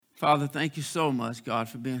Father, thank you so much, God,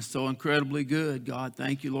 for being so incredibly good. God,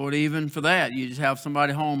 thank you, Lord, even for that. You just have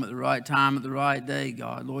somebody home at the right time, at the right day,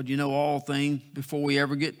 God. Lord, you know all things before we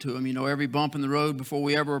ever get to them. You know every bump in the road before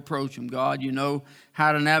we ever approach them, God. You know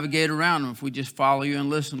how to navigate around them if we just follow you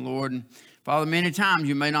and listen, Lord. And Father, many times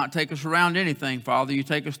you may not take us around anything, Father. You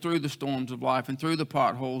take us through the storms of life and through the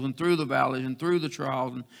potholes and through the valleys and through the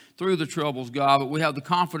trials and through the troubles, God. But we have the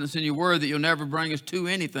confidence in your word that you'll never bring us to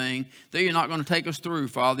anything that you're not going to take us through,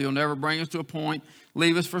 Father. You'll never bring us to a point,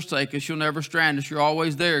 leave us, forsake us. You'll never strand us. You're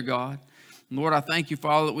always there, God. And Lord, I thank you,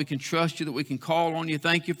 Father, that we can trust you, that we can call on you.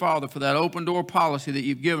 Thank you, Father, for that open door policy that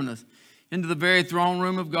you've given us into the very throne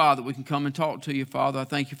room of God, that we can come and talk to you, Father. I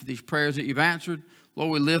thank you for these prayers that you've answered.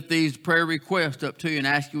 Lord, we lift these prayer requests up to you and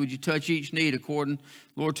ask you, would you touch each need according,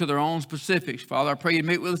 Lord, to their own specifics. Father, I pray you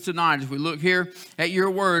meet with us tonight as we look here at your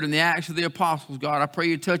word and the acts of the apostles. God, I pray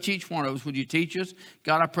you touch each one of us. Would you teach us?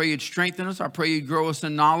 God, I pray you'd strengthen us. I pray you'd grow us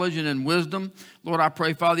in knowledge and in wisdom. Lord, I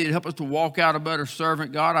pray, Father, you'd help us to walk out a better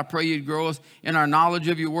servant. God, I pray you'd grow us in our knowledge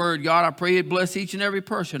of your word. God, I pray you'd bless each and every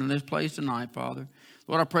person in this place tonight, Father.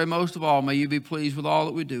 Lord, I pray most of all, may you be pleased with all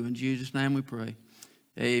that we do. In Jesus' name we pray.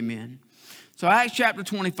 Amen. So Acts chapter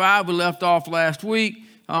 25, we left off last week.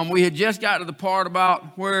 We had just got to the part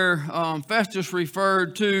about where Festus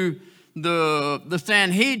referred to the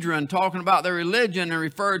Sanhedrin, talking about their religion, and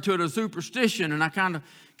referred to it as superstition. And I kind of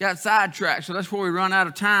got sidetracked. So that's where we run out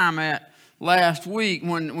of time at last week.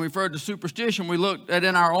 When we referred to superstition, we looked at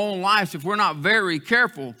in our own lives, if we're not very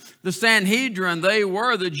careful, the Sanhedrin, they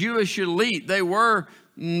were the Jewish elite. They were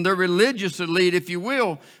the religious elite, if you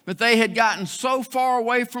will. But they had gotten so far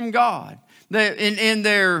away from God. In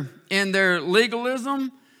their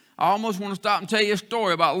legalism, I almost want to stop and tell you a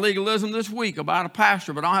story about legalism this week, about a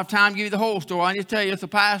pastor, but I don't have time to give you the whole story. I need to tell you it's a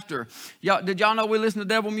pastor. Did y'all know we listen to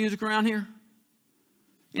devil music around here?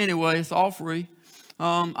 Anyway, it's all free.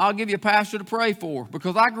 I'll give you a pastor to pray for,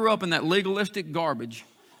 because I grew up in that legalistic garbage.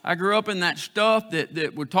 I grew up in that stuff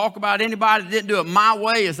that would talk about anybody that didn't do it my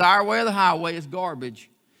way. It's our way or the highway. It's garbage.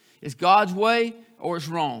 It's God's way or it's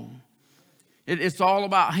wrong. It's all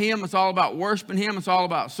about Him. It's all about worshiping Him. It's all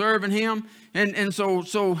about serving Him. And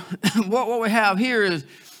so what we have here is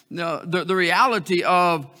the reality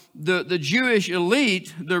of the Jewish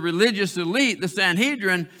elite, the religious elite, the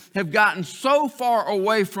Sanhedrin, have gotten so far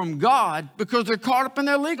away from God because they're caught up in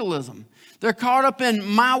their legalism. They're caught up in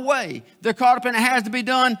my way. They're caught up in it has to be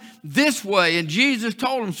done this way. And Jesus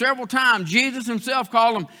told them several times. Jesus himself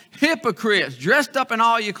called them hypocrites, dressed up in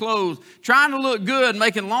all your clothes, trying to look good,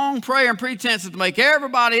 making long prayer and pretenses to make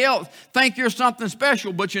everybody else think you're something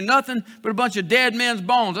special, but you're nothing but a bunch of dead men's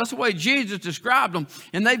bones. That's the way Jesus described them.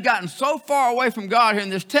 And they've gotten so far away from God here in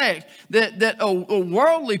this text that a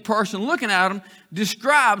worldly person looking at them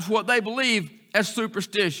describes what they believe as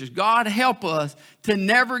superstitious. God help us to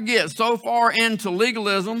never get so far into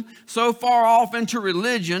legalism, so far off into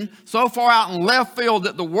religion, so far out in left field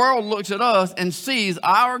that the world looks at us and sees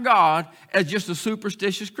our God as just a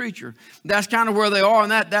superstitious creature. That's kind of where they are,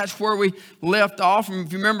 and that's where we left off. And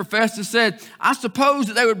if you remember, Festus said, I suppose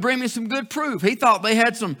that they would bring me some good proof. He thought they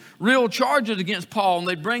had some real charges against Paul, and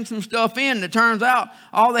they'd bring some stuff in, and it turns out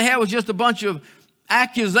all they had was just a bunch of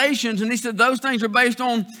accusations, and he said those things are based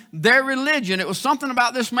on their religion. It was something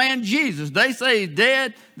about this man Jesus. They say he's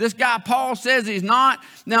dead. This guy Paul says he's not.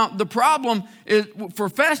 Now the problem is for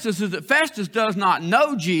Festus is that Festus does not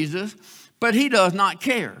know Jesus, but he does not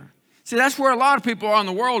care. See, that's where a lot of people are in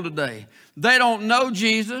the world today. They don't know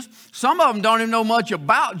Jesus. Some of them don't even know much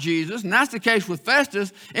about Jesus, and that's the case with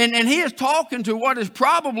Festus. And he is talking to what is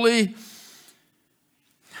probably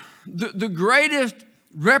the greatest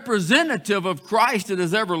representative of Christ that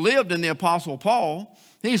has ever lived in the Apostle Paul.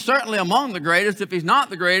 He's certainly among the greatest, if he's not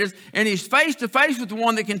the greatest. And he's face to face with the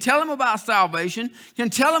one that can tell him about salvation, can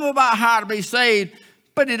tell him about how to be saved,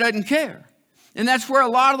 but he doesn't care. And that's where a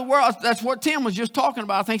lot of the world, that's what Tim was just talking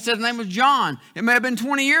about. I think he said his name was John. It may have been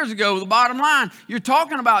 20 years ago. The bottom line, you're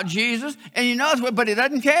talking about Jesus, and you know it, but he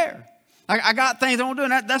doesn't care. I got things I want to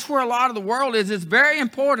do, and that's where a lot of the world is. It's very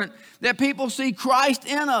important that people see Christ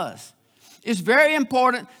in us. It's very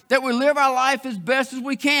important that we live our life as best as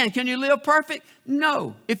we can. Can you live perfect?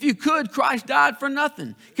 No. If you could, Christ died for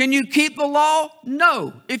nothing. Can you keep the law?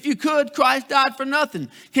 No. If you could, Christ died for nothing.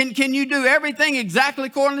 Can you do everything exactly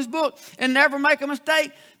according to this book and never make a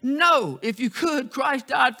mistake? No. If you could, Christ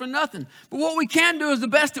died for nothing. But what we can do is the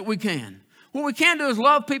best that we can. What we can do is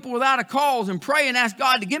love people without a cause and pray and ask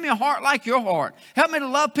God to give me a heart like your heart. Help me to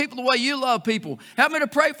love people the way you love people. Help me to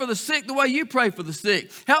pray for the sick the way you pray for the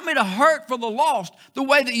sick. Help me to hurt for the lost the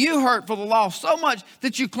way that you hurt for the lost. So much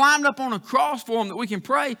that you climbed up on a cross for them, that we can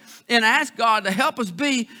pray and ask God to help us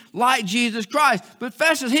be like Jesus Christ. But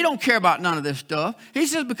Festus, he don't care about none of this stuff. He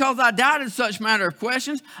says, because I doubted such manner of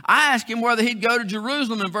questions, I asked him whether he'd go to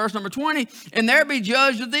Jerusalem in verse number 20 and there be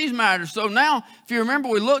judged of these matters. So now, if you remember,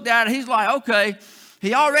 we looked at it, he's like, okay,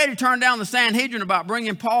 he already turned down the Sanhedrin about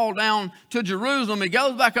bringing Paul down to Jerusalem. He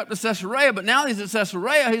goes back up to Caesarea, but now he's at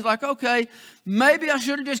Caesarea. He's like, okay, maybe I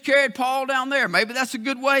should have just carried Paul down there. Maybe that's a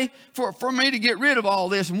good way for me to get rid of all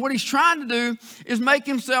this. And what he's trying to do is make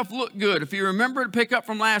himself look good. If you remember to pick up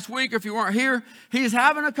from last week, or if you weren't here, he's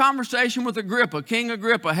having a conversation with Agrippa, King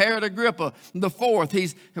Agrippa, Herod Agrippa, the fourth.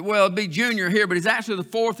 It'd be junior here, but he's actually the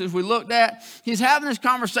fourth as we looked at. He's having this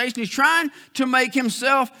conversation. He's trying to make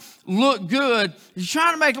himself look good. He's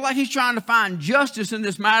trying to make it like he's trying to find justice in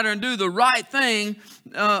this matter and do the right thing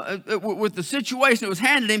with the situation that was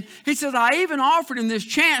handed him. He says, I even offered him this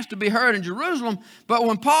chance to be heard in Jerusalem, but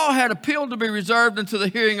when Paul had appealed to be reserved until the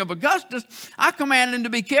hearing of Augustus, I commanded him to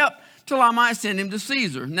be kept till I might send him to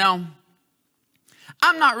Caesar. Now,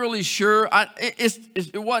 I'm not really sure.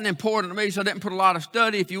 It wasn't important to me, so I didn't put a lot of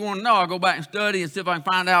study. If you want to know, I'll go back and study and see if I can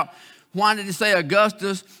find out why did he say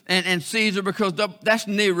Augustus and Caesar? Because that's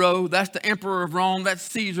Nero, that's the emperor of Rome, that's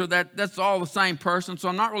Caesar, that's all the same person. So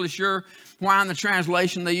I'm not really sure why in the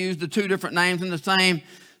translation they used the two different names in the same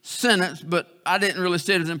sentence, but I didn't really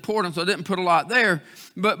see it as important, so I didn't put a lot there.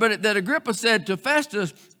 But that Agrippa said to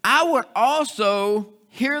Festus, I would also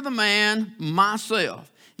hear the man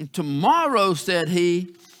myself. And tomorrow, said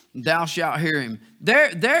he, thou shalt hear him.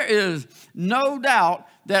 There is no doubt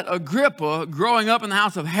that Agrippa, growing up in the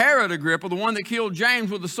house of Herod Agrippa, the one that killed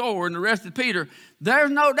James with the sword and arrested Peter,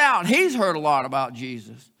 there's no doubt he's heard a lot about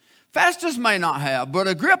Jesus. Festus may not have, but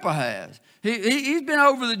Agrippa has. He's been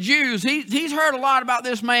over the Jews. He's heard a lot about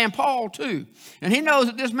this man Paul too. And he knows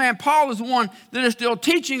that this man Paul is the one that is still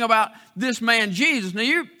teaching about this man Jesus. Now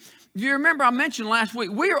you remember I mentioned last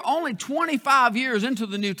week, we are only 25 years into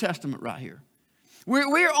the New Testament right here.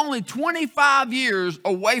 We are only 25 years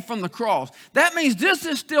away from the cross. That means this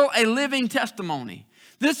is still a living testimony.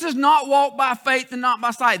 This is not walk by faith and not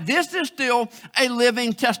by sight. This is still a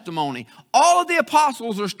living testimony. All of the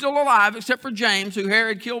apostles are still alive except for James, who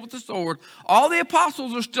Herod killed with the sword. All the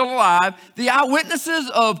apostles are still alive. The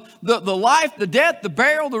eyewitnesses of the life, the death, the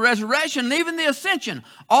burial, the resurrection, and even the ascension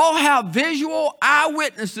all have visual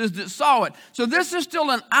eyewitnesses that saw it. So this is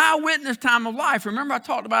still an eyewitness time of life. Remember I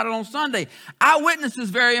talked about it on Sunday. Eyewitness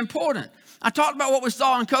is very important. I talked about what we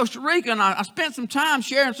saw in Costa Rica, and I spent some time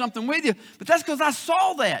sharing something with you, but that's because I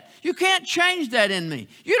saw that. You can't change that in me.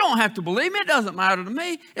 You don't have to believe me. It doesn't matter to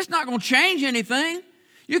me. It's not going to change anything.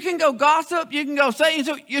 You can go gossip. You can go say,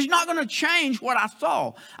 so it's not going to change what I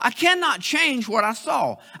saw. I cannot change what I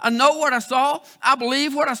saw. I know what I saw. I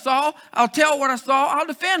believe what I saw. I'll tell what I saw. I'll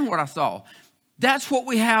defend what I saw. That's what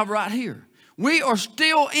we have right here. We are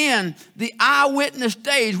still in the eyewitness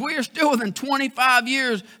stage. We are still within 25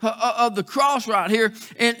 years of the cross right here.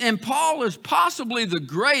 And Paul is possibly the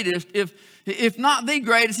greatest, if not the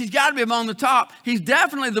greatest. He's got to be among the top. He's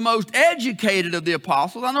definitely the most educated of the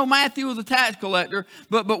apostles. I know Matthew was a tax collector,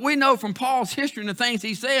 but we know from Paul's history and the things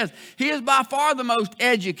he says, he is by far the most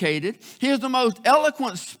educated. He is the most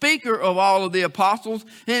eloquent speaker of all of the apostles.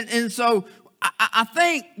 And so I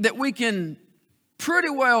think that we can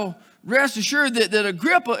pretty well rest assured that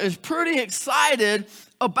Agrippa is pretty excited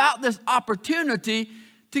about this opportunity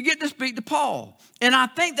to get to speak to Paul. And I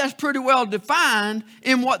think that's pretty well defined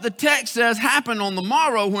in what the text says happened on the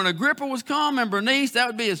morrow when Agrippa was come and Bernice, that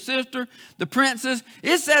would be his sister, the princess.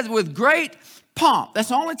 It says with great pomp. That's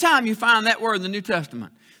the only time you find that word in the New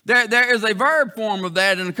Testament. There is a verb form of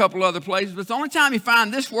that in a couple other places, but it's the only time you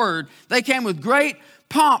find this word. They came with great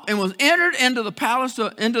pomp and was entered into the palace,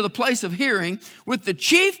 into the place of hearing with the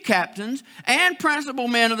chief captains and principal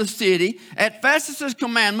men of the city. At Festus's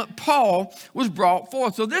commandment, Paul was brought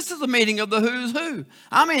forth. So this is a meeting of the who's who.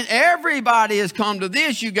 I mean, everybody has come to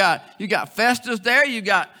this. You got Festus there. You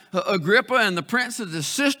got Agrippa and the princess, his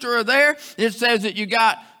sister, are there. It says that you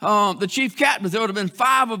got the chief captains. There would have been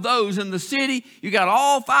 5 of those in the city. You got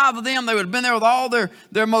all 5 of them. They would have been there with all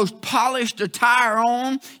their most polished attire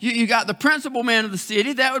on. You got the principal men of the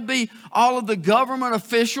city. That would be all of the government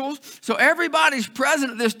officials. So everybody's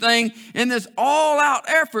present at this thing in this all-out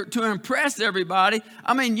effort to impress everybody.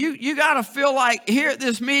 I mean, you got to feel like here at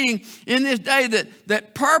this meeting in this day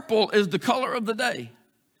that purple is the color of the day.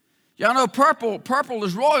 Y'all know purple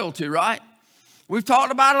is royalty, right? We've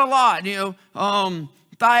talked about it a lot.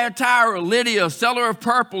 Thyatira, Lydia, seller of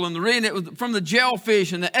purple, and the reading it was from the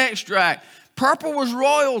jellyfish and the extract. Purple was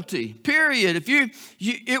royalty, period.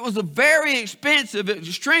 It was a very expensive,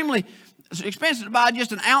 extremely expensive to buy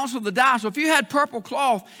just an ounce of the dye. So if you had purple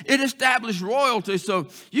cloth, it established royalty. So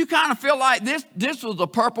you kind of feel like this was a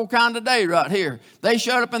purple kind of day right here. They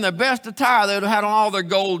showed up in their best attire. They would have had on all their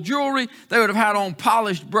gold jewelry. They would have had on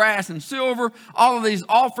polished brass and silver. All of these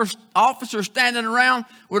officers standing around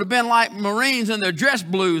would have been like Marines in their dress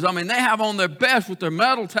blues. I mean, they have on their best with their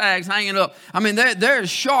metal tags hanging up. I mean, they're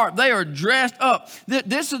sharp. They are dressed up.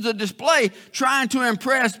 This is a display trying to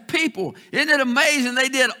impress people. Isn't it amazing? They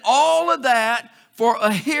did all of that for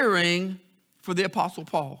a hearing for the Apostle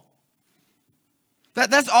Paul.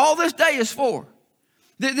 That's all this day is for.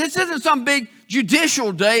 This isn't some big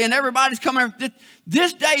judicial day and everybody's coming.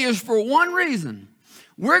 This day is for one reason.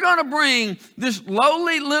 We're going to bring this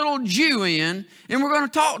lowly little Jew in and we're going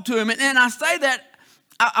to talk to him. And I say that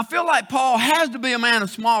I feel like Paul has to be a man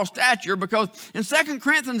of small stature because in 2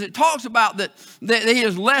 Corinthians it talks about that he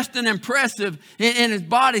is less than impressive in his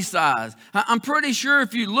body size. I'm pretty sure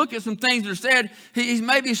if you look at some things that are said, he's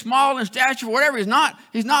maybe small in stature or whatever. He's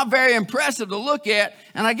not very impressive to look at.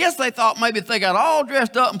 And I guess they thought maybe if they got all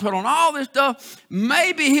dressed up and put on all this stuff,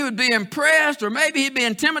 maybe he would be impressed or maybe he'd be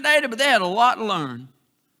intimidated, but they had a lot to learn.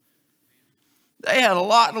 They had a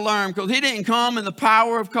lot to learn because he didn't come in the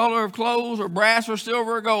power of color of clothes or brass or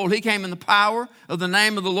silver or gold. He came in the power of the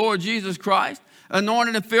name of the Lord Jesus Christ,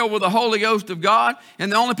 anointed and filled with the Holy Ghost of God.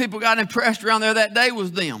 And the only people who got impressed around there that day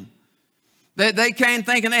was them. They came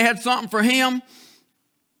thinking they had something for him.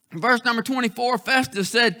 Verse number 24, Festus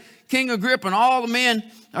said, King Agrippa and all the men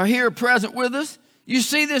are here present with us. You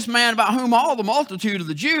see this man about whom all the multitude of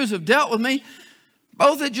the Jews have dealt with me,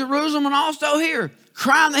 both at Jerusalem and also here,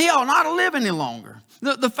 crying that he ought not to live any longer.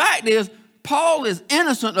 The fact is, Paul is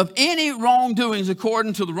innocent of any wrongdoings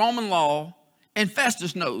according to the Roman law, and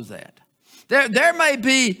Festus knows that. There may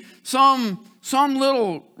be some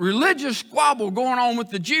little religious squabble going on with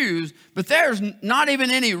the Jews, but there's not even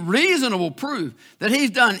any reasonable proof that he's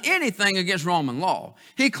done anything against Roman law.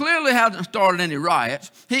 He clearly hasn't started any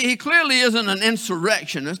riots. He clearly isn't an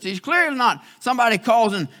insurrectionist. He's clearly not somebody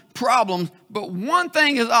causing problems, but one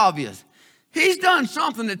thing is obvious. He's done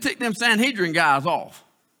something that ticked them Sanhedrin guys off.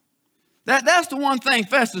 That's the one thing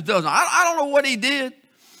Festus does. I don't know what he did,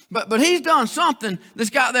 but he's done something that's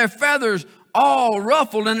got their feathers all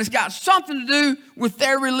ruffled, and it's got something to do with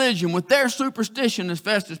their religion, with their superstition, as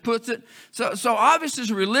Festus puts it. So obviously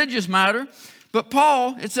it's a religious matter. But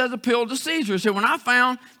Paul, it says, appealed to Caesar. He said, when I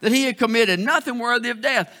found that he had committed nothing worthy of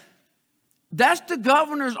death, that's the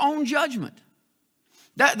governor's own judgment.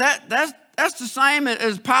 That's the same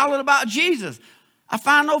as Pilate about Jesus. I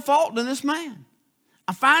find no fault in this man.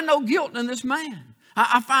 I find no guilt in this man.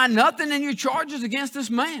 I find nothing in your charges against this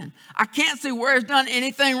man. I can't see where he's done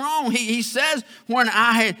anything wrong. He says, when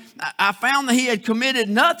I found that he had committed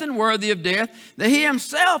nothing worthy of death, that he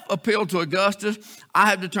himself appealed to Augustus, I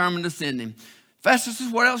have determined to send him. Festus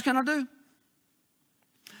says, what else can I do?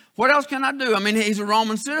 What else can I do? I mean, he's a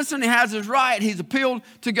Roman citizen. He has his right. He's appealed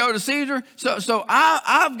to go to Caesar. So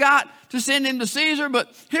I've got to send him to Caesar.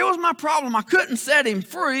 But here was my problem. I couldn't set him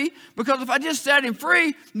free because if I just set him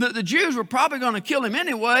free, the Jews were probably going to kill him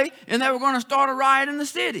anyway, and they were going to start a riot in the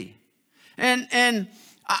city. And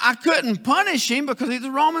I couldn't punish him because he's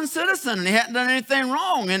a Roman citizen and he hadn't done anything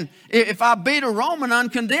wrong. And if I beat a Roman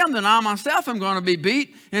uncondemned, then I myself am going to be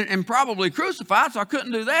beat and probably crucified. So I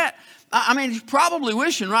couldn't do that. I mean, he's probably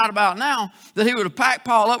wishing right about now that he would have packed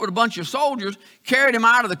Paul up with a bunch of soldiers, carried him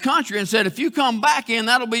out of the country and said, if you come back in,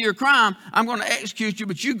 that'll be your crime. I'm going to execute you,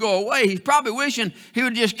 but you go away. He's probably wishing he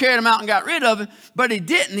would have just carried him out and got rid of him, but he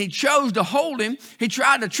didn't. He chose to hold him. He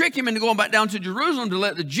tried to trick him into going back down to Jerusalem to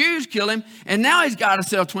let the Jews kill him, and now he's got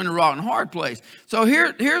himself between a rock and a hard place. So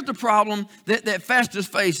here's the problem that Festus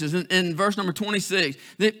faces in verse number 26.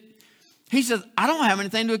 That he says, I don't have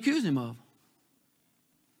anything to accuse him of.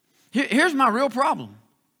 Here's my real problem.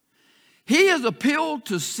 He has appealed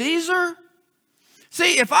to Caesar.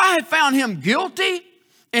 See, if I had found him guilty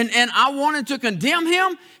and I wanted to condemn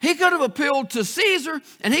him, he could have appealed to Caesar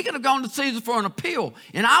and he could have gone to Caesar for an appeal.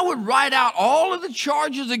 And I would write out all of the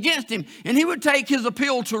charges against him and he would take his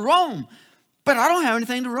appeal to Rome. But I don't have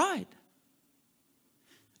anything to write.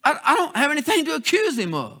 I don't have anything to accuse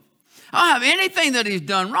him of. I don't have anything that he's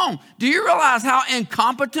done wrong. Do you realize how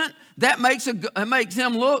incompetent that makes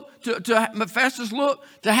him look, to Festus look,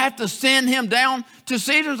 to have to send him down to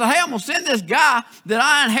Caesar? So, hey, I'm going to send this guy that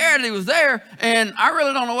I inherited. He was there, and I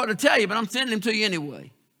really don't know what to tell you, but I'm sending him to you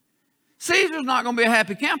anyway. Caesar's not going to be a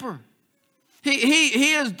happy camper.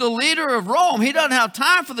 He is the leader of Rome. He doesn't have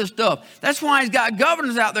time for this stuff. That's why he's got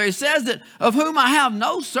governors out there. He says that of whom I have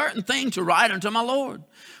no certain thing to write unto my Lord.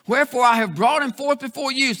 Wherefore I have brought him forth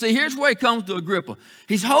before you. See, here's where he comes to Agrippa.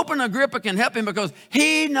 He's hoping Agrippa can help him because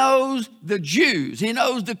he knows the Jews. He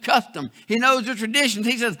knows the custom. He knows the traditions.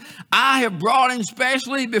 He says, I have brought him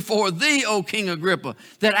specially before thee, O King Agrippa,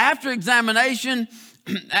 that after examination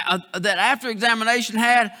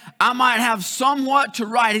had, I might have somewhat to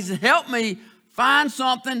write. He said, help me find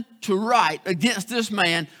something to write against this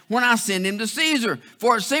man when I send him to Caesar.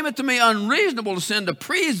 For it seemeth to me unreasonable to send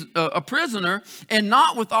a prisoner and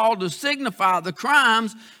not withal to signify the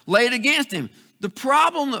crimes laid against him. The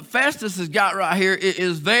problem that Festus has got right here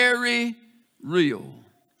is very real.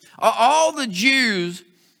 All the Jews,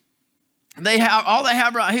 all they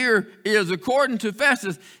have right here is, according to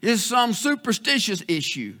Festus, is some superstitious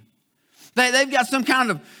issue. They've got some kind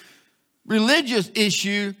of religious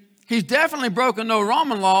issue. He's definitely broken no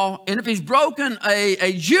Roman law, and if he's broken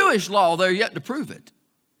a Jewish law, they're yet to prove it.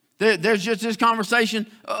 There's just this conversation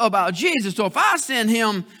about Jesus. So if I send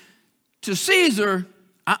him to Caesar,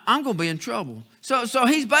 I'm going to be in trouble. So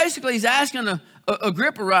he's asking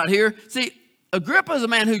Agrippa right here. See, Agrippa is a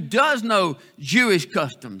man who does know Jewish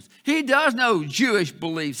customs. He does know Jewish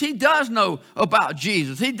beliefs. He does know about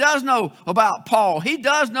Jesus. He does know about Paul. He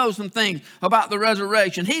does know some things about the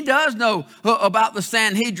resurrection. He does know about the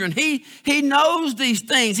Sanhedrin. He knows these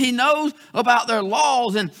things. He knows about their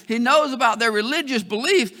laws, and he knows about their religious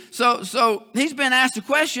beliefs. So he's been asked the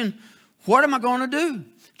question, what am I going to do?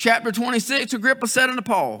 Chapter 26, Agrippa said unto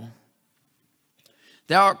Paul,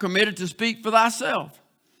 thou art committed to speak for thyself.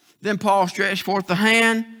 Then Paul stretched forth the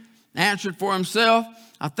hand, answered for himself,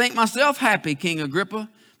 I think myself happy, King Agrippa,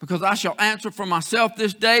 because I shall answer for myself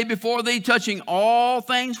this day before thee, touching all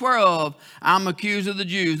things whereof I'm accused of the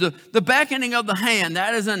Jews. The beckoning of the hand,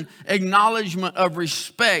 that is an acknowledgement of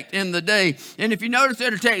respect in the day. And if you notice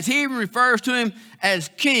in the text, he even refers to him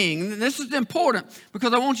as king. This is important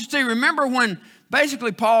because I want you to see, remember when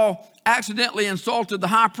basically Paul accidentally insulted the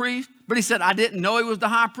high priest, but he said, I didn't know he was the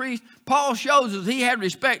high priest. Paul shows us he had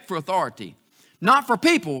respect for authority, not for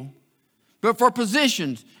people, but for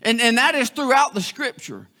positions. And that is throughout the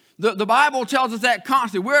scripture. The Bible tells us that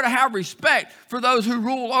constantly. We're to have respect for those who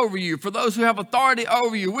rule over you, for those who have authority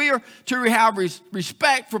over you. We are to have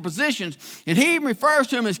respect for positions. And he refers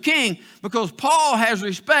to him as king because Paul has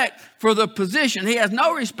respect for the position. He has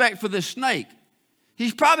no respect for this snake.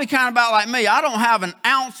 He's probably kind of about like me. I don't have an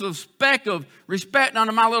ounce of speck of respect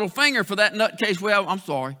under my little finger for that nutcase. Well, I'm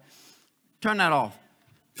sorry. Turn that off.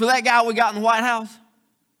 For that guy we got in the White House.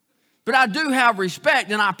 But I do have respect,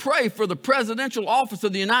 and I pray for the presidential office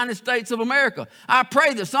of the United States of America. I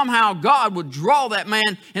pray that somehow God would draw that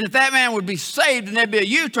man, and if that man would be saved, and there'd be a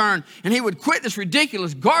U-turn, and he would quit this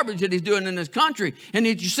ridiculous garbage that he's doing in this country, and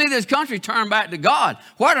that you see this country turn back to God.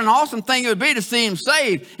 What an awesome thing it would be to see him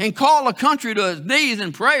saved and call a country to its knees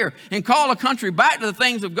in prayer and call a country back to the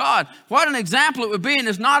things of God. What an example it would be, and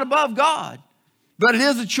it's not above God, but it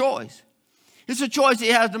is a choice. It's a choice he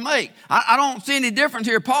has to make. I don't see any difference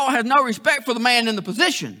here. Paul has no respect for the man in the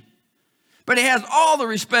position, but he has all the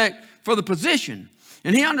respect for the position.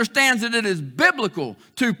 And he understands that it is biblical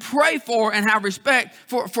to pray for and have respect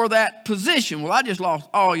for that position. Well, I just lost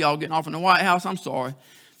all y'all getting off in the White House. I'm sorry.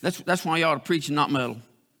 That's why y'all are preaching, not metal.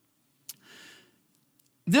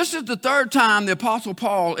 This is the third time the Apostle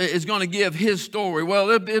Paul is going to give his story. Well,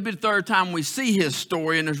 it'll be the third time we see his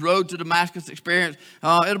story in his road to Damascus experience.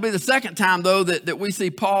 It'll be the second time, though, that we see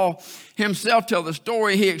Paul himself tell the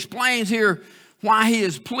story. He explains here why he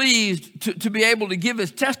is pleased to be able to give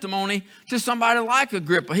his testimony to somebody like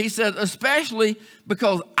Agrippa. He says, especially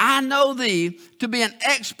because I know thee to be an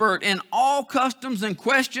expert in all customs and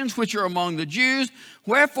questions which are among the Jews.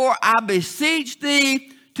 Wherefore I beseech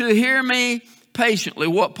thee to hear me patiently.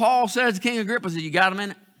 What Paul says to King Agrippa is, you got a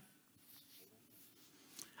minute?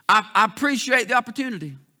 I appreciate the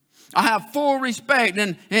opportunity. I have full respect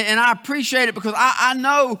and I appreciate it because I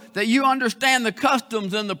know that you understand the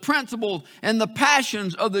customs and the principles and the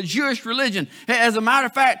passions of the Jewish religion. As a matter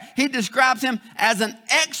of fact, he describes him as an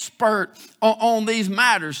expert on these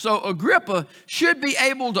matters. So Agrippa should be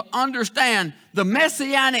able to understand the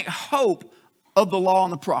messianic hope of the law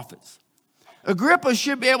and the prophets. Agrippa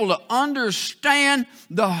should be able to understand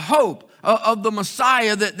the hope of the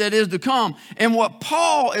Messiah that is to come. And what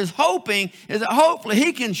Paul is hoping is that hopefully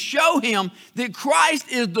he can show him that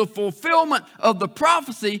Christ is the fulfillment of the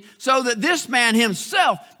prophecy so that this man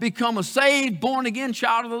himself become a saved, born-again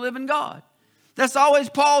child of the living God. That's always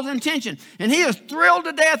Paul's intention. And he is thrilled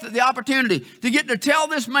to death at the opportunity to get to tell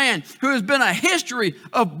this man who has been a history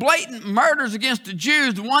of blatant murders against the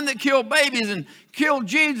Jews, the one that killed babies and killed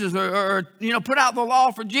Jesus or put out the law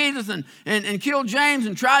for Jesus and killed James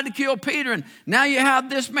and tried to kill Peter. And now you have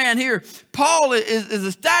this man here. Paul is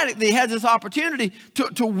ecstatic that he has this opportunity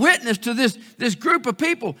to witness to this group of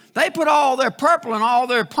people. They put all their purple and all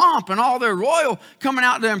their pomp and all their royal coming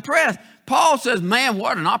out to impress. Paul says, man,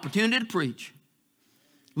 what an opportunity to preach.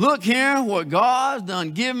 Look here, what God's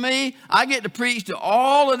done give me. I get to preach to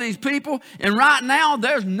all of these people. And right now,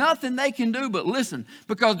 there's nothing they can do but listen.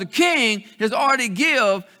 Because the king has already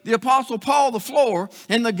give the Apostle Paul the floor.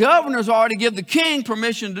 And the governor's already give the king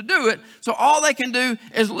permission to do it. So all they can do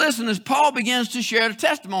is listen as Paul begins to share the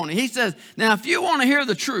testimony. He says, now if you want to hear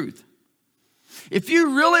the truth, if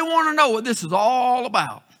you really want to know what this is all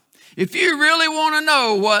about, if you really want to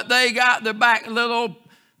know what they got their back little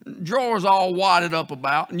drawers all wadded up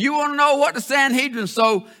about, and you want to know what the Sanhedrin's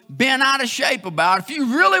so bent out of shape about, if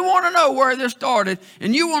you really want to know where this started,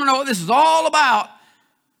 and you want to know what this is all about,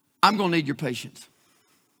 I'm going to need your patience.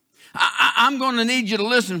 I'm going to need you to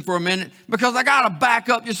listen for a minute, because I got to back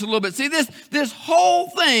up just a little bit. See, this whole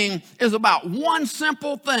thing is about one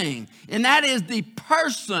simple thing, and that is the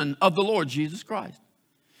person of the Lord Jesus Christ.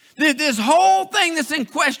 This whole thing that's in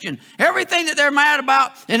question, everything that they're mad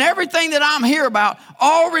about and everything that I'm here about,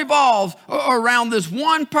 all revolves around this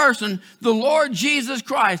one person, the Lord Jesus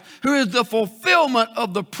Christ, who is the fulfillment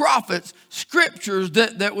of the prophets' scriptures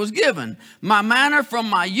that was given. My manner from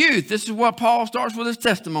my youth, this is what Paul starts with his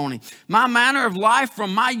testimony. My manner of life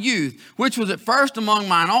from my youth, which was at first among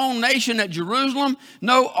mine own nation at Jerusalem,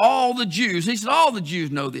 know all the Jews. He said, all the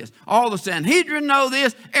Jews know this. All the Sanhedrin know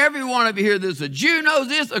this. Every one of you here that's a Jew knows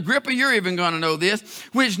this. Agrippa, you're even going to know this,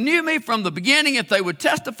 which knew me from the beginning, if they would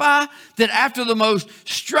testify that after the most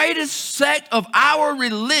straightest sect of our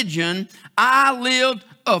religion, I lived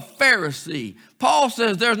a Pharisee. Paul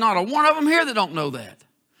says there's not a one of them here that don't know that.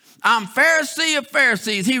 I'm Pharisee of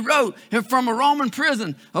Pharisees. He wrote from a Roman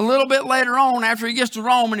prison a little bit later on after he gets to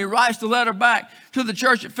Rome, and he writes the letter back to the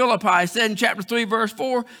church at Philippi. He said in chapter 3, verse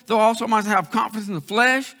 4, though also might have confidence in the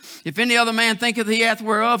flesh. If any other man thinketh he hath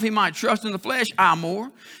whereof he might trust in the flesh, I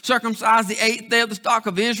more. Circumcised the 8th day of the stock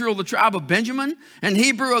of Israel, the tribe of Benjamin, and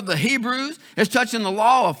Hebrew of the Hebrews, as touching the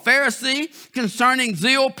law of Pharisee, concerning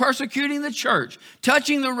zeal, persecuting the church,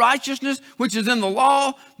 touching the righteousness which is in the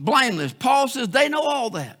law, blameless. Paul says they know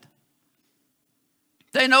all that.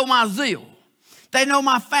 They know my zeal. They know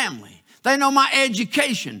my family. They know my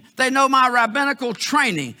education. They know my rabbinical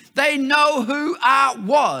training. They know who I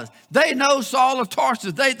was. They know Saul of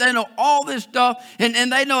Tarsus. They know all this stuff,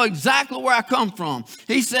 and they know exactly where I come from.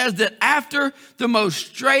 He says that after the most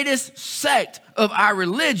straightest sect of our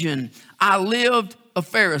religion, I lived a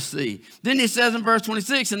Pharisee. Then he says in verse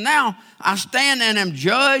 26, and now I stand and am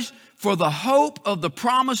judged for the hope of the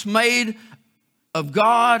promise made of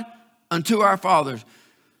God unto our fathers.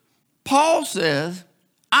 Paul says,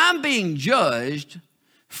 I'm being judged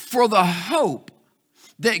for the hope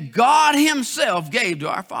that God himself gave to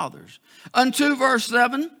our fathers. Unto verse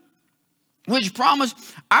 7, which promised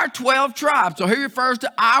our 12 tribes. So he refers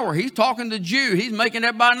to our. He's talking to Jew. He's making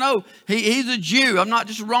everybody know he's a Jew. I'm not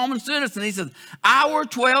just a Roman citizen. He says, our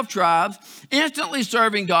 12 tribes, instantly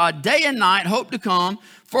serving God day and night, hope to come,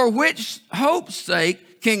 for which hope's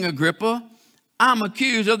sake, King Agrippa, I'm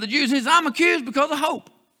accused of the Jews. He says, I'm accused because of hope.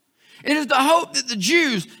 It is the hope that the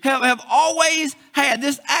Jews have always had.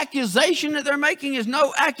 This accusation that they're making is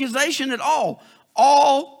no accusation at all.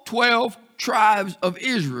 All 12 tribes of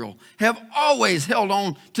Israel have always held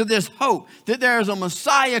on to this hope that there is a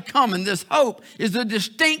Messiah coming. This hope is the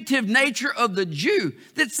distinctive nature of the Jew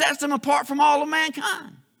that sets them apart from all of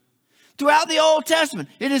mankind. Throughout the Old Testament,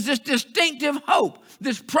 it is this distinctive hope,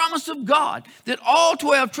 this promise of God that all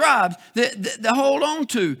 12 tribes that hold on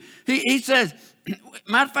to. He says,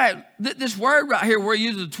 matter of fact, this word right here where he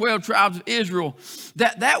uses the 12 tribes of Israel,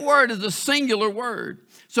 that word is a singular word.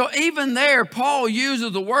 So even there, Paul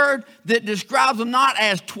uses a word that describes them not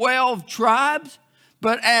as 12 tribes,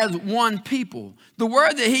 but as one people. The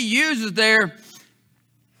word that he uses there,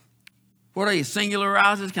 what are you,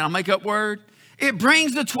 singularizes? Can I make up word? It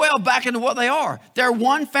brings the 12 back into what they are. They're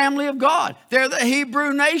one family of God. They're the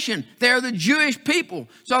Hebrew nation. They're the Jewish people.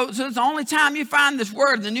 So it's the only time you find this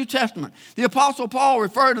word in the New Testament. The Apostle Paul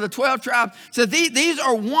referred to the 12 tribes, said these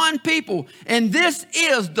are one people, and this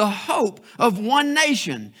is the hope of one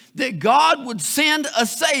nation, that God would send a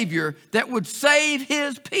Savior that would save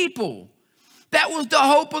his people. That was the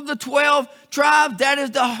hope of the 12 tribes. That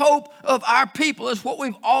is the hope of our people. It's what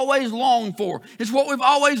we've always longed for. It's what we've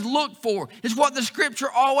always looked for. It's what the scripture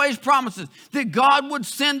always promises, that God would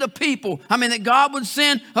send that God would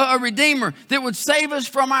send a redeemer that would save us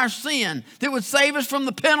from our sin, that would save us from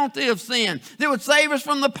the penalty of sin, that would save us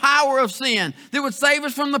from the power of sin, that would save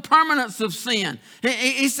us from the permanence of sin.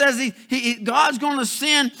 He says God's going to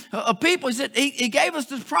send a people. He said he gave us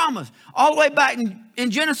this promise all the way back in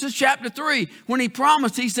Genesis chapter 3, when he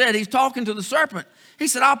promised, he said, he's talking to the serpent. He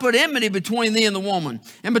said, I'll put enmity between thee and the woman,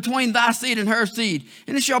 and between thy seed and her seed,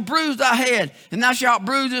 and it shall bruise thy head, and thou shalt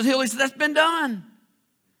bruise his heel. He said, that's been done.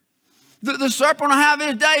 The serpent will have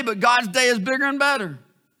his day, but God's day is bigger and better.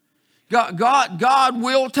 God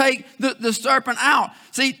will take the serpent out.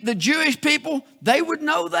 See, the Jewish people, they would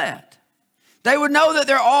know that. They would know that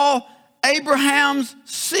they're all Abraham's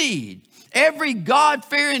seed. Every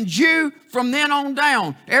God-fearing Jew from then on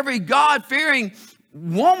down, every God-fearing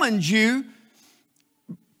woman Jew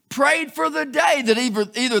prayed for the day that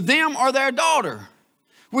either them or their daughter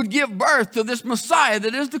would give birth to this Messiah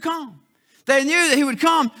that is to come. They knew that he would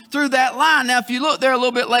come through that line. Now, if you look there a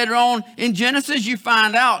little bit later on in Genesis, you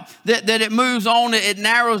find out that it moves on. It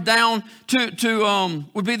narrows down to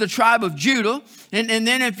would be the tribe of Judah. And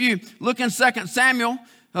then if you look in 2 Samuel,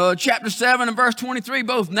 chapter 7 and verse 23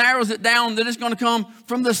 both narrows it down that it's going to come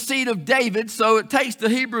from the seed of David. So it takes the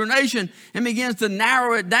Hebrew nation and begins to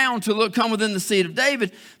narrow it down to come within the seed of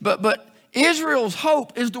David. But Israel's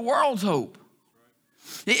hope is the world's hope.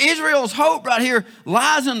 Israel's hope right here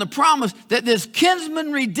lies in the promise that this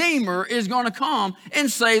kinsman redeemer is going to come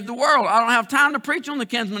and save the world. I don't have time to preach on the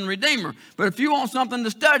kinsman redeemer, but if you want something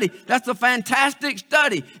to study, that's a fantastic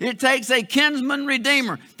study. It takes a kinsman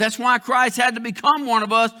redeemer. That's why Christ had to become one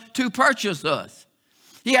of us to purchase us.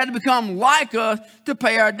 He had to become like us to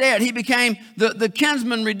pay our debt. He became the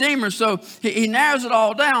kinsman redeemer. So he narrows it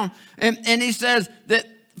all down, and he says that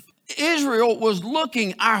Israel was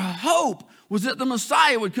looking, our hope was that the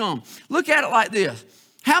Messiah would come. Look at it like this.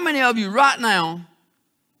 How many of you right now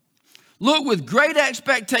look with great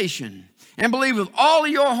expectation and believe with all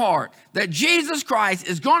of your heart that Jesus Christ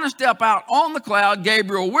is going to step out on the cloud?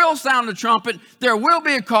 Gabriel will sound the trumpet. There will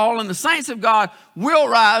be a call, and the saints of God will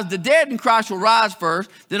rise. The dead in Christ will rise first.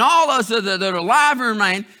 Then all of us that are alive and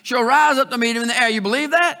remain shall rise up to meet him in the air. You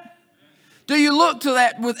believe that? Do you look to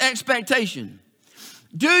that with expectation?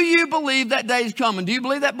 Do you believe that day is coming? Do you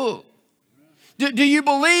believe that book? Do you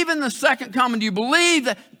believe in the second coming? Do you believe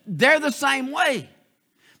that they're the same way?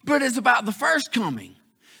 But it's about the first coming.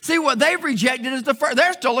 See, what they've rejected is the first.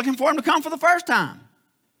 They're still looking for him to come for the first time.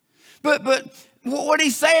 But what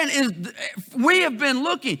he's saying is we have been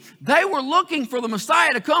looking. They were looking for the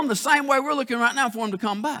Messiah to come the same way we're looking right now for him to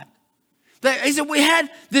come back. He said we had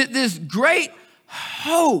this great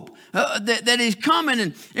hope that he's coming,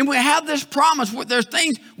 and we have this promise. There's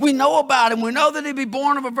things we know about him. We know that he'd be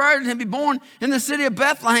born of a virgin. He'd be born in the city of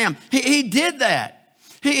Bethlehem. He did that.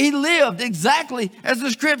 He lived exactly as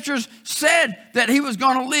the scriptures said that he was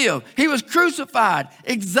going to live. He was crucified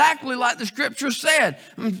exactly like the scriptures said.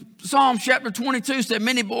 Psalm chapter 22 said,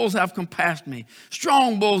 many bulls have compassed me.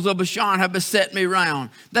 Strong bulls of Bashan have beset me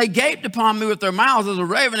round. They gaped upon me with their mouths as a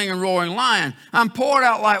ravening and roaring lion. I'm poured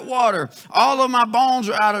out like water. All of my bones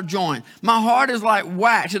are out of joint. My heart is like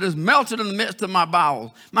wax. It is melted in the midst of my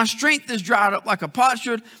bowels. My strength is dried up like a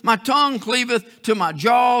potsherd. My tongue cleaveth to my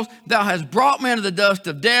jaws. Thou hast brought me into the dust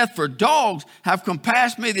of death, for dogs have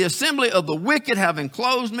compassed me. The assembly of the wicked have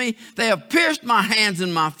enclosed me. They have pierced my hands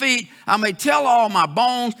and my feet. I may tell all my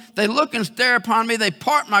bones. They look and stare upon me. They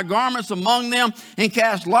part my garments among them and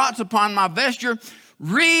cast lots upon my vesture.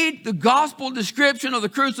 Read the gospel description of the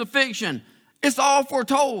crucifixion. It's all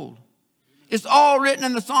foretold. It's all written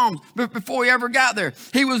in the Psalms before he ever got there.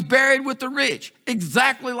 He was buried with the rich,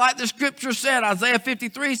 exactly like the scripture said. Isaiah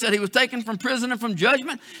 53 said he was taken from prison and from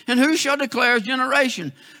judgment. And who shall declare his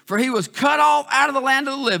generation? For he was cut off out of the land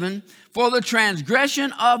of the living. For the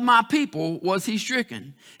transgression of my people was he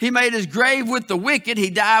stricken. He made his grave with the wicked. He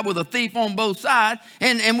died with a thief on both sides,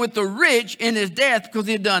 and with the rich in his death, because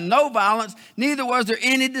he had done no violence, neither was there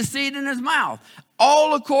any deceit in his mouth.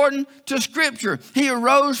 All according to scripture. He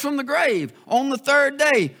arose from the grave on the third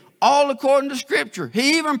day. All according to scripture.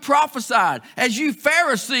 He even prophesied. As you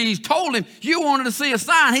Pharisees told him you wanted to see a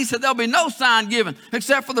sign, he said there'll be no sign given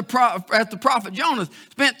except for the prophet Jonas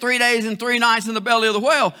spent 3 days and 3 nights in the belly of the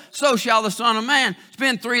whale. So shall the Son of Man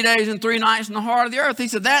spend 3 days and 3 nights in the heart of the earth. He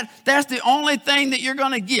said that's the only thing that you're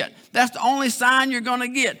going to get. That's the only sign you're going to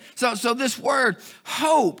get. So this word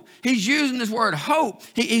hope, he's using this word hope.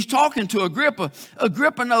 He's talking to Agrippa.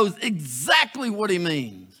 Agrippa knows exactly what he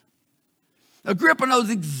means. Agrippa knows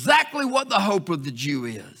exactly what the hope of the Jew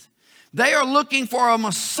is. They are looking for a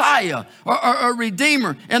Messiah or a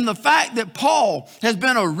Redeemer. And the fact that Paul has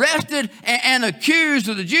been arrested and accused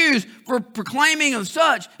of the Jews for proclaiming of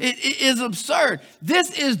such is absurd.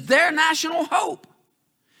 This is their national hope.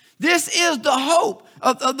 This is the hope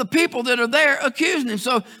of the people that are there accusing him.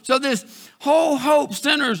 So this whole hope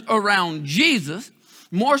centers around Jesus,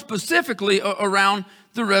 more specifically around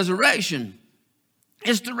the resurrection.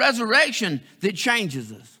 It's the resurrection that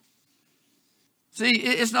changes us. See,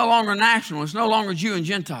 it's no longer national. It's no longer Jew and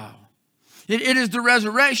Gentile. It is the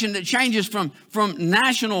resurrection that changes from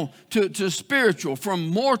national to spiritual, from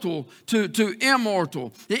mortal to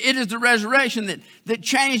immortal. It is the resurrection that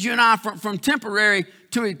changed you and I from temporary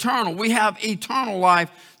to eternal. We have eternal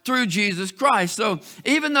life through Jesus Christ. So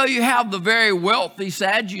even though you have the very wealthy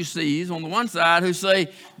Sadducees on the one side who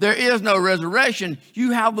say there is no resurrection,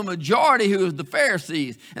 you have the majority who is the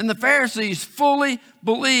Pharisees. And the Pharisees fully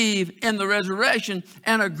believe in the resurrection.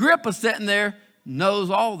 And Agrippa sitting there knows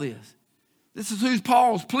all this. This is who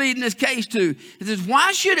Paul's pleading his case to. He says,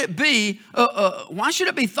 why should it be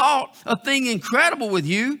thought a thing incredible with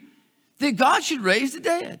you that God should raise the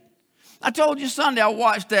dead? I told you Sunday I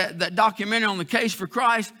watched that documentary on the case for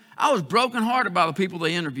Christ. I was brokenhearted by the people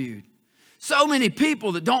they interviewed. So many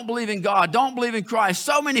people that don't believe in God, don't believe in Christ.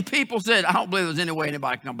 So many people said, I don't believe there's any way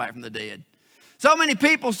anybody can come back from the dead. So many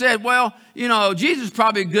people said, well, Jesus is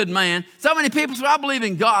probably a good man. So many people said, I believe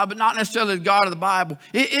in God, but not necessarily the God of the Bible.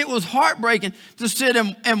 It was heartbreaking to sit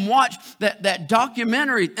and watch that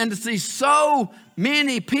documentary and to see so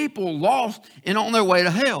many people lost and on their way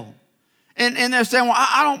to hell. And they're saying, well,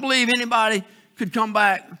 I don't believe anybody could come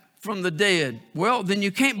back from the dead. Well, then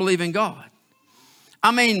you can't believe in God. I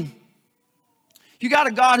mean, you got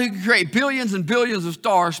a God who can create billions and billions of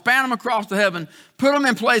stars, span them across the heaven, put them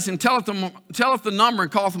in place and tell us the number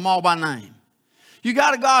and call them all by name. You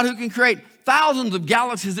got a God who can create thousands of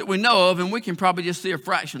galaxies that we know of, and we can probably just see a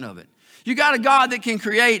fraction of it. You got a God that can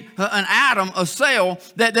create an atom, a cell,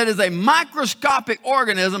 that is a microscopic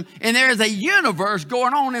organism, and there is a universe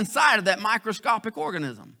going on inside of that microscopic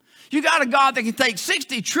organism. You got a God that can take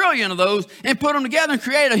 60 trillion of those and put them together and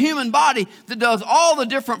create a human body that does all the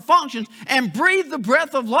different functions and breathe the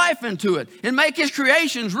breath of life into it and make his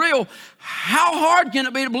creations real. How hard can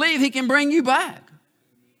it be to believe he can bring you back?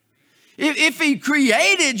 If he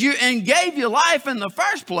created you and gave you life in the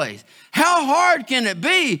first place, how hard can it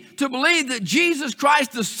be to believe that Jesus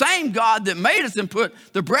Christ, the same God that made us and put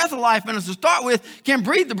the breath of life in us to start with, can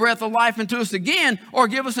breathe the breath of life into us again or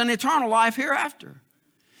give us an eternal life hereafter?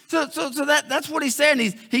 So that's what he's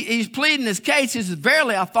saying. He's pleading his case. He says,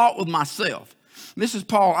 verily I thought with myself. This is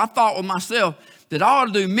Paul. I thought with myself that I ought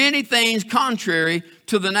to do many things contrary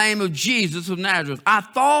to the name of Jesus of Nazareth. I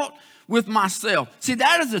thought with myself. See,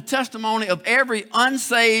 that is a testimony of every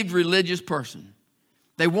unsaved religious person.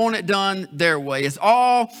 They want it done their way. It's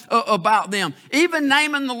all about them. Even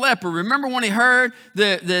Naaman the leper. Remember when he heard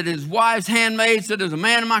that his wife's handmaid said, there's a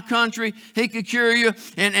man in my country, he could cure you.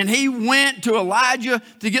 And he went to Elijah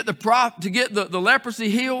to get the leprosy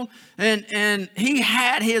healed. And he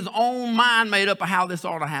had his own mind made up of how this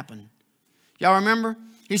ought to happen. Y'all remember?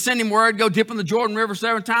 He sent him word, go dip in the Jordan River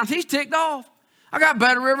 7 times. He's ticked off. I got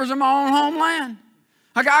better rivers in my own homeland.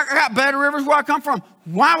 I got better rivers where I come from.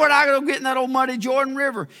 Why would I go get in that old muddy Jordan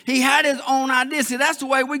River? He had his own idea. See, that's the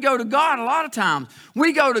way we go to God a lot of times.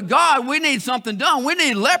 We go to God, we need something done. We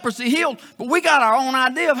need leprosy healed, but we got our own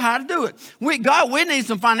idea of how to do it. We need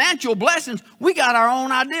some financial blessings. We got our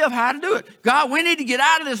own idea of how to do it. God, we need to get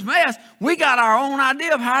out of this mess. We got our own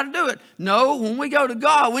idea of how to do it. No, when we go to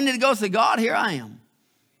God, we need to go say, God, here I am.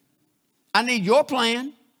 I need your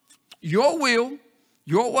plan, your will,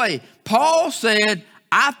 your way. Paul said,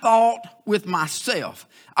 I thought with myself,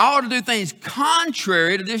 I ought to do things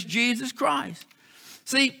contrary to this Jesus Christ.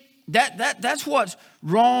 See, that's what's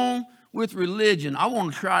wrong with religion. I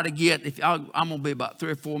want to try to get, I'm going to be about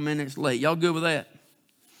 3 or 4 minutes late. Y'all good with that?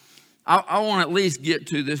 I want to at least get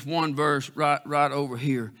to this one verse right over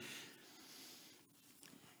here.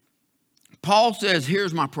 Paul says,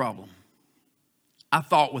 here's my problem. I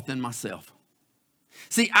thought within myself.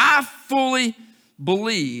 See, I fully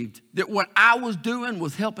believed that what I was doing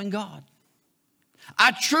was helping God.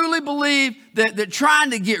 I truly believe that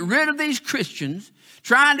trying to get rid of these Christians,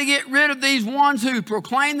 trying to get rid of these ones who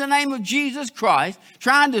proclaim the name of Jesus Christ,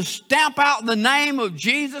 trying to stamp out the name of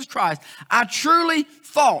Jesus Christ, I truly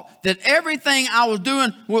thought that everything I was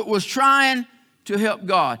doing was trying to help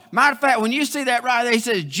God. Matter of fact, when you see that right there, he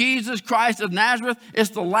says Jesus Christ of Nazareth. It's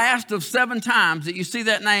the last of 7 times that you see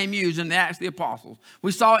that name used in the Acts of the Apostles.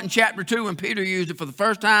 We saw it in chapter 2 when Peter used it for the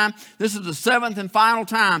first time. This is the 7th and final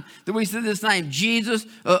time that we see this name, Jesus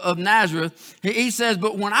of Nazareth. He says,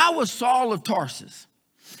 but when I was Saul of Tarsus,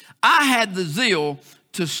 I had the zeal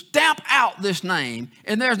to stamp out this name,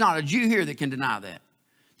 and there's not a Jew here that can deny that.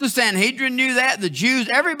 The Sanhedrin knew that. The Jews,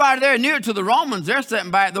 everybody there knew it. To the Romans, they're sitting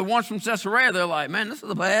back. The ones from Caesarea, they're like, man, this is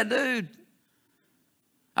a bad dude.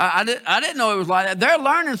 I didn't know it was like that. They're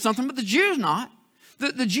learning something, but the Jews not.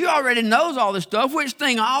 The Jew already knows all this stuff, which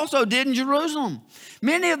thing I also did in Jerusalem.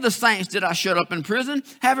 Many of the saints did I shut up in prison,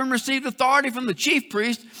 having received authority from the chief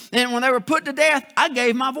priest. And when they were put to death, I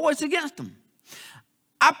gave my voice against them.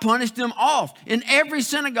 I punished them off in every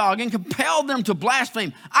synagogue and compelled them to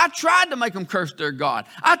blaspheme. I tried to make them curse their God.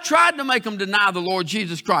 I tried to make them deny the Lord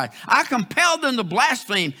Jesus Christ. I compelled them to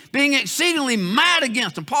blaspheme, being exceedingly mad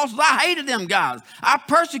against them. Paul says, I hated them guys. I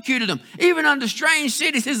persecuted them, even unto strange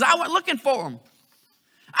cities. He says, I went looking for them.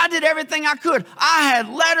 I did everything I could. I had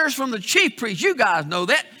letters from the chief priest. You guys know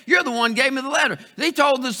that. You're the one who gave me the letter. He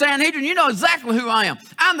told the Sanhedrin, you know exactly who I am.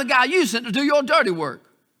 I'm the guy you sent to do your dirty work.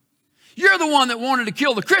 You're the one that wanted to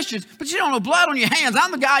kill the Christians, but you don't have blood on your hands.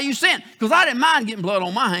 I'm the guy you sent because I didn't mind getting blood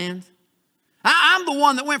on my hands. I'm the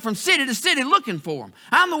one that went from city to city looking for them.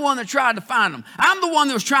 I'm the one that tried to find them. I'm the one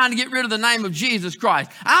that was trying to get rid of the name of Jesus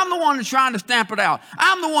Christ. I'm the one that's trying to stamp it out.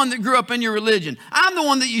 I'm the one that grew up in your religion. I'm the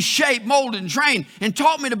one that you shaped, molded, and trained and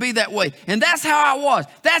taught me to be that way. And that's how I was.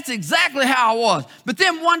 That's exactly how I was. But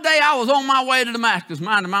then one day I was on my way to Damascus,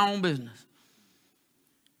 minding my own business.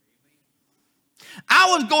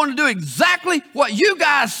 I was going to do exactly what you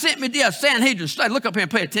guys sent me to. Sanhedrin, stay, look up here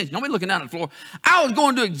and pay attention. Don't be looking down at the floor. I was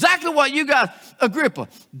going to do exactly what you guys, Agrippa,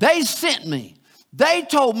 they sent me. They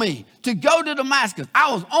told me to go to Damascus.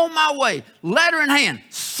 I was on my way, letter in hand,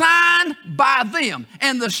 signed by them.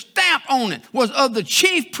 And the stamp on it was of the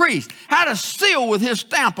chief priest, had a seal with his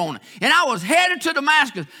stamp on it. And I was headed to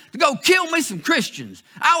Damascus to go kill me some Christians.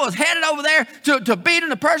 I was headed over there to beat them,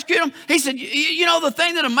 to persecute them. He said, you know, the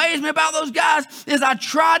thing that amazed me about those guys is I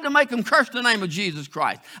tried to make them curse the name of Jesus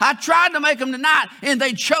Christ. I tried to make them deny it, and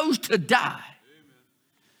they chose to die.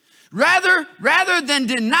 Rather than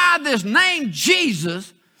deny this name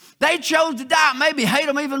Jesus, they chose to die, maybe hate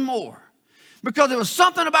him even more. Because there was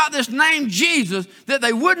something about this name Jesus that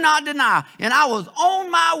they would not deny. And I was on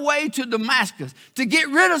my way to Damascus to get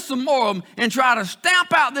rid of some more of them and try to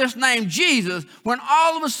stamp out this name Jesus when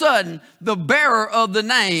all of a sudden the bearer of the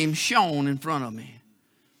name shone in front of me.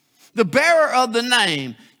 The bearer of the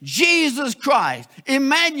name, Jesus Christ,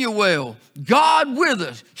 Emmanuel, God with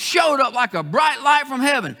us, showed up like a bright light from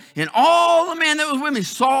heaven. And all the men that was with me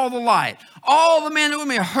saw the light. All the men that were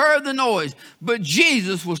with me heard the noise. But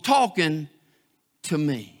Jesus was talking to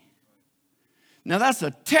me. Now that's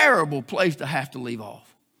a terrible place to have to leave off.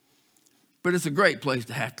 But it's a great place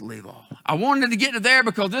to have to leave off. I wanted to get to there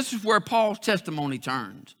because this is where Paul's testimony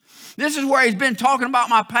turns. This is where he's been talking about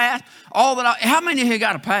my past. How many of you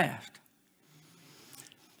got a past?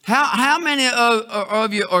 How many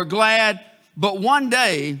of you are glad, but one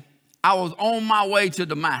day I was on my way to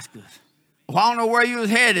Damascus. Well, I don't know where you was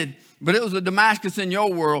headed, but it was a Damascus in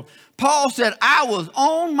your world. Paul said, I was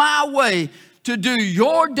on my way to do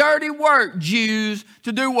your dirty work, Jews,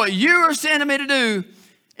 to do what you were sending me to do.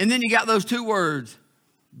 And then you got those 2 words,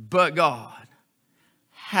 but God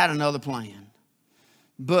had another plan.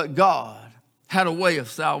 But God had a way of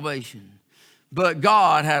salvation. But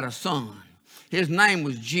God had a son. His name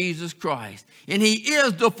was Jesus Christ. And he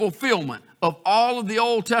is the fulfillment of all of the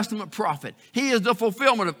Old Testament prophet. He is the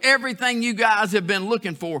fulfillment of everything you guys have been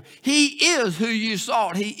looking for. He is who you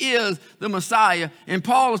sought. He is the Messiah. And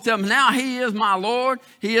Paul is telling me now he is my Lord.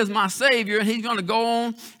 He is my Savior. And he's going to go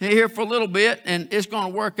on here for a little bit. And it's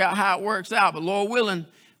going to work out how it works out. But Lord willing,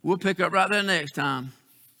 we'll pick up right there next time.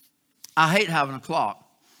 I hate having a clock.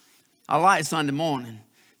 I like Sunday morning.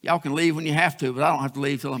 Y'all can leave when you have to, but I don't have to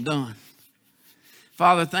leave till I'm done.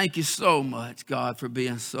 Father, thank you so much, God, for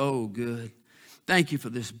being so good. Thank you for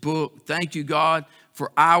this book. Thank you, God,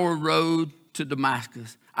 for our road to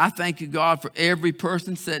Damascus. I thank you, God, for every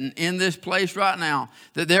person sitting in this place right now,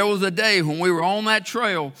 that there was a day when we were on that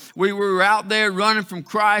trail. We were out there running from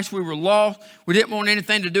Christ. We were lost. We didn't want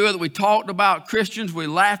anything to do with it. We talked about Christians. We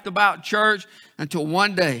laughed about church until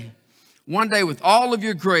one day with all of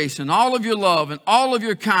your grace and all of your love and all of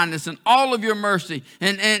your kindness and all of your mercy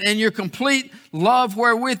and your complete love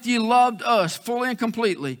wherewith you loved us fully and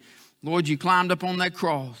completely, Lord, you climbed up on that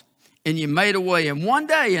cross and you made a way. And one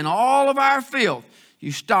day in all of our filth,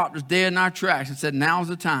 you stopped us dead in our tracks and said, now's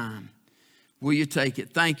the time. will you take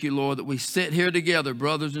it? Thank you, Lord, that we sit here together,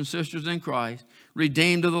 brothers and sisters in Christ,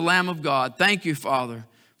 redeemed of the Lamb of God. Thank you, Father,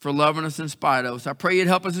 for loving us in spite of us. I pray you'd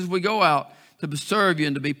help us as we go out to serve you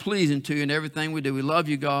and to be pleasing to you in everything we do. We love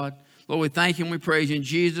you, God. Lord, we thank you and we praise you in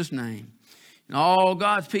Jesus' name. And all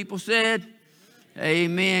God's people said,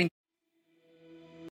 amen.